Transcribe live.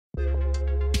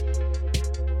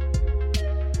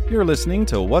You're listening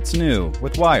to What's New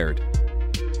with Wired.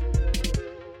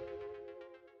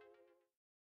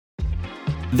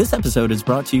 This episode is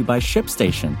brought to you by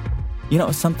ShipStation. You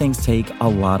know, some things take a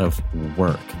lot of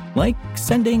work, like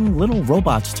sending little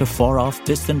robots to far-off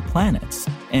distant planets.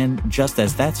 And just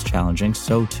as that's challenging,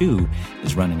 so too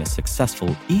is running a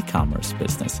successful e-commerce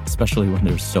business, especially when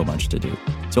there's so much to do.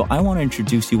 So I want to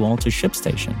introduce you all to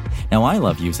ShipStation. Now, I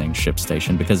love using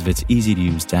ShipStation because of its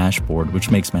easy-to-use dashboard,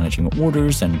 which makes managing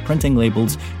orders and printing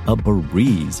labels a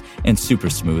breeze and super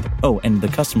smooth. Oh, and the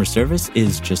customer service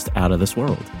is just out of this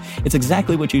world. It's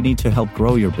exactly what you need to help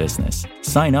grow your business.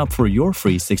 Sign up for your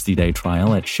free 60-day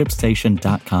trial at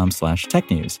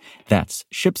shipstation.com/technews. That's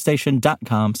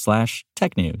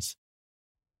shipstation.com/technews.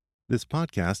 This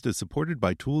podcast is supported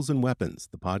by Tools and Weapons,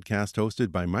 the podcast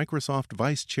hosted by Microsoft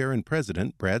Vice Chair and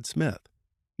President Brad Smith.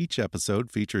 Each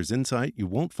episode features insight you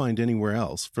won't find anywhere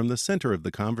else from the center of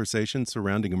the conversation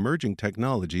surrounding emerging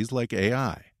technologies like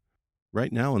AI.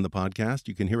 Right now on the podcast,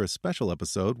 you can hear a special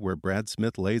episode where Brad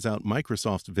Smith lays out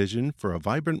Microsoft's vision for a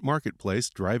vibrant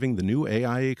marketplace driving the new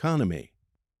AI economy.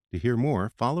 To hear more,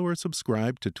 follow or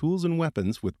subscribe to Tools and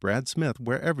Weapons with Brad Smith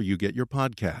wherever you get your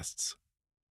podcasts.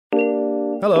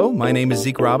 Hello, my name is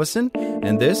Zeke Robison,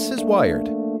 and this is Wired.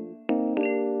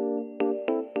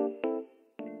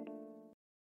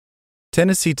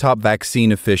 Tennessee top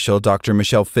vaccine official Dr.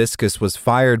 Michelle Fiscus was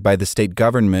fired by the state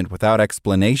government without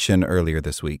explanation earlier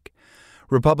this week.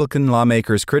 Republican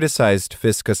lawmakers criticized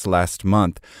Fiscus last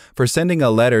month for sending a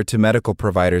letter to medical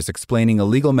providers explaining a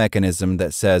legal mechanism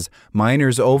that says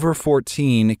minors over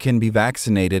 14 can be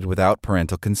vaccinated without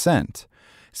parental consent.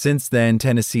 Since then,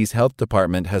 Tennessee's health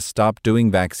department has stopped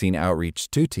doing vaccine outreach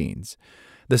to teens.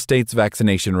 The state's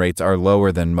vaccination rates are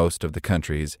lower than most of the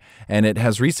country's, and it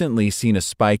has recently seen a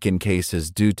spike in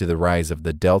cases due to the rise of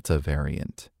the Delta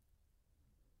variant.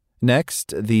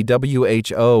 Next, the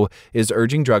WHO is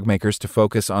urging drug makers to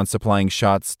focus on supplying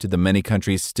shots to the many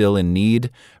countries still in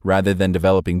need rather than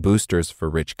developing boosters for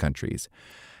rich countries.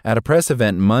 At a press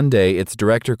event Monday, its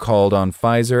director called on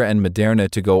Pfizer and Moderna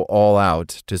to go all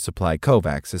out to supply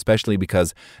COVAX, especially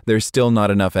because there's still not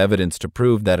enough evidence to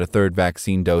prove that a third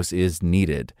vaccine dose is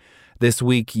needed. This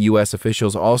week, U.S.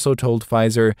 officials also told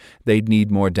Pfizer they'd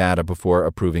need more data before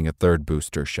approving a third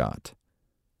booster shot.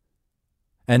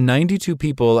 And 92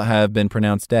 people have been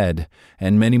pronounced dead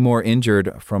and many more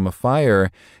injured from a fire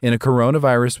in a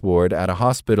coronavirus ward at a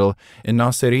hospital in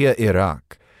Nasiriyah,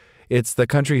 Iraq. It's the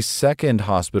country's second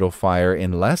hospital fire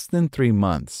in less than 3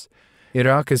 months.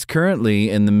 Iraq is currently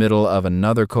in the middle of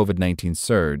another COVID-19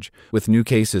 surge, with new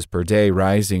cases per day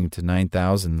rising to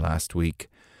 9,000 last week.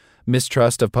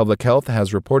 Mistrust of public health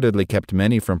has reportedly kept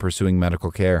many from pursuing medical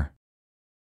care.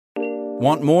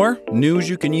 Want more news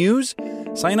you can use?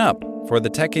 Sign up for the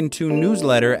Tech in 2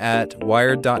 newsletter at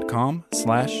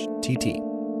wired.com/TT.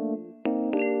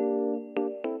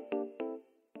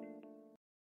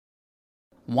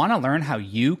 Want to learn how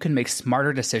you can make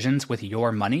smarter decisions with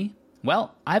your money?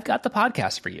 Well, I've got the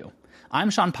podcast for you. I'm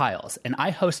Sean Piles, and I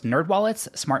host NerdWallet's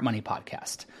Smart Money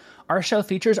Podcast. Our show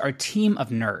features our team of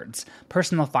nerds,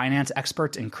 personal finance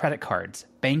experts in credit cards,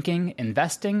 banking,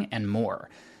 investing, and more.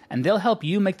 And they'll help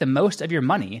you make the most of your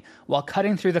money while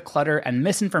cutting through the clutter and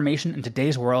misinformation in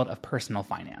today's world of personal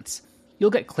finance. You'll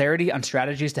get clarity on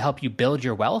strategies to help you build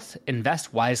your wealth,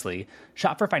 invest wisely,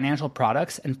 shop for financial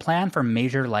products, and plan for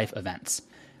major life events.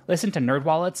 Listen to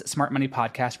NerdWallet's Smart Money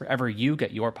Podcast wherever you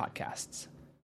get your podcasts.